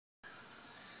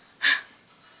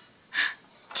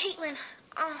Katelyn.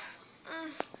 Oh,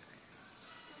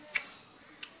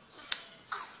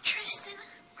 oh, Tristan,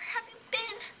 where have you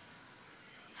been?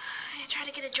 I tried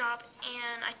to get a job,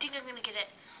 and I think I'm gonna get it.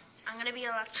 I'm gonna be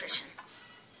an electrician.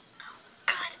 Oh,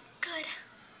 good, good.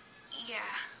 Yeah.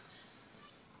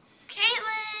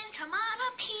 Katelyn, come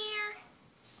on up here.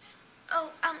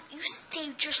 Oh, you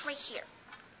stay just right here.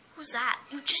 Who's that?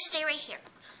 You just stay right here.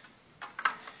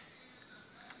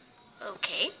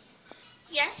 Okay.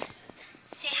 Yes?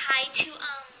 Say hi to,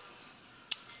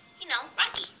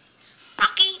 Rocky.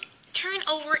 Rocky, turn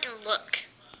over and look.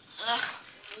 Ugh,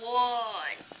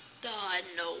 what in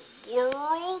the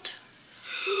world?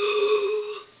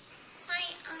 Hi,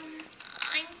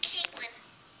 I'm Katelyn.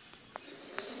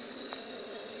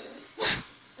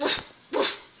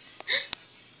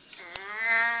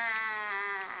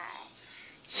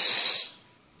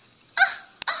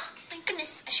 My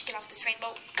goodness, I should get off this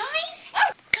rainbow. Guys!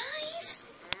 Guys!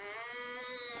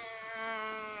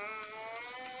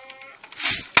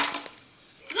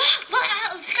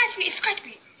 It scratched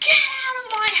me. Get out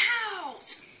of my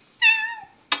house!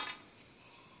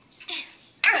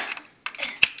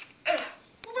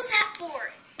 What was that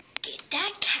for? Get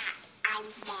that cat out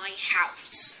of my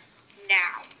house.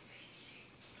 Now.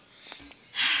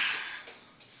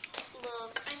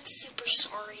 Look, I'm super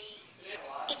sorry.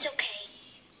 It's okay.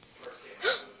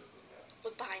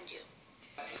 Look behind you.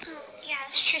 Oh, yeah,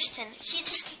 it's Tristan. He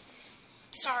just came.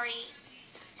 Sorry.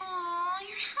 Aw,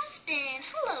 your husband.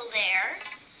 Hello there.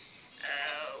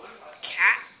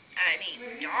 Cat?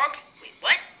 Dog? Wait,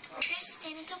 what?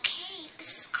 Tristan, it's okay.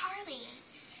 This is Carly.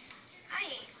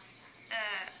 Hi.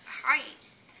 Hi.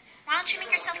 Why don't you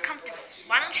make yourself comfortable?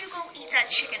 Why don't you go eat that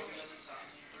chicken?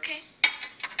 Okay.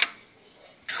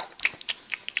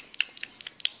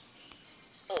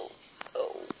 Oh.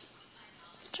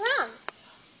 What's wrong?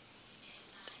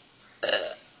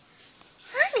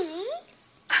 Honey?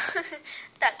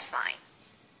 That's fine.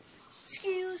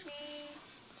 Excuse me.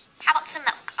 How about some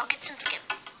milk? I'll get some skim.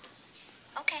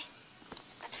 Okay.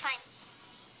 That's fine.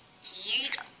 Here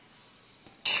you go.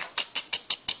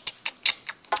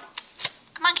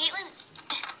 Come on, Katelyn.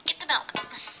 Get the milk.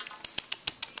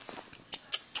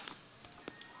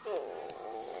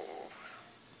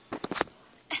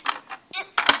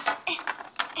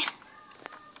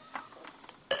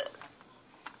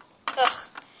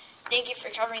 Thank you for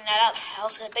covering that up. I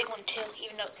also got a big one too,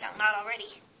 even though it's not loud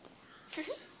already.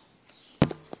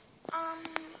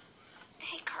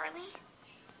 Hey Carly?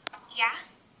 Yeah?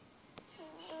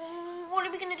 What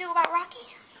are we gonna do about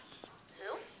Rocky?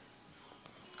 Who?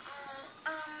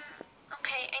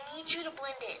 Okay, I need you to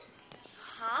blend in.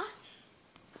 Huh?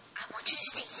 I want you to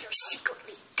stay here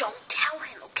secretly. Don't tell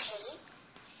him, okay?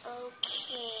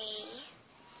 Okay.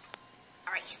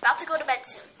 Alright, he's about to go to bed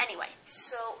soon. Anyway,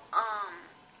 so,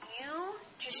 you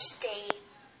just stay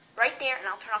right there and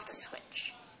I'll turn off the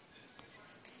switch.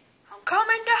 I'm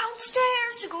coming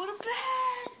downstairs to go to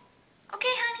bed.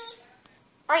 Okay, honey.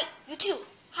 Alright, you too.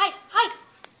 Hide.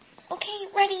 Okay,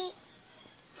 ready.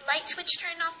 Light switch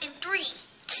turned off in 3,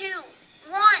 2,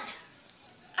 1.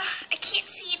 I can't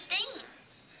see a thing.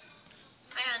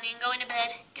 Hi, honey, I'm going to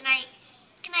bed. Good night.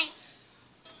 Good night.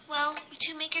 Well, you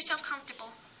two make yourself comfortable.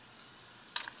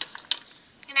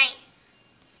 Good night.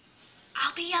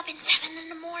 I'll be up at 7 in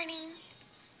the morning.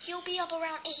 He'll be up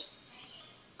around 8.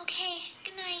 Okay,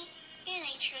 good night. Good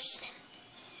night, Tristan.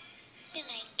 Good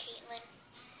night, Katelyn.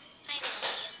 I love you.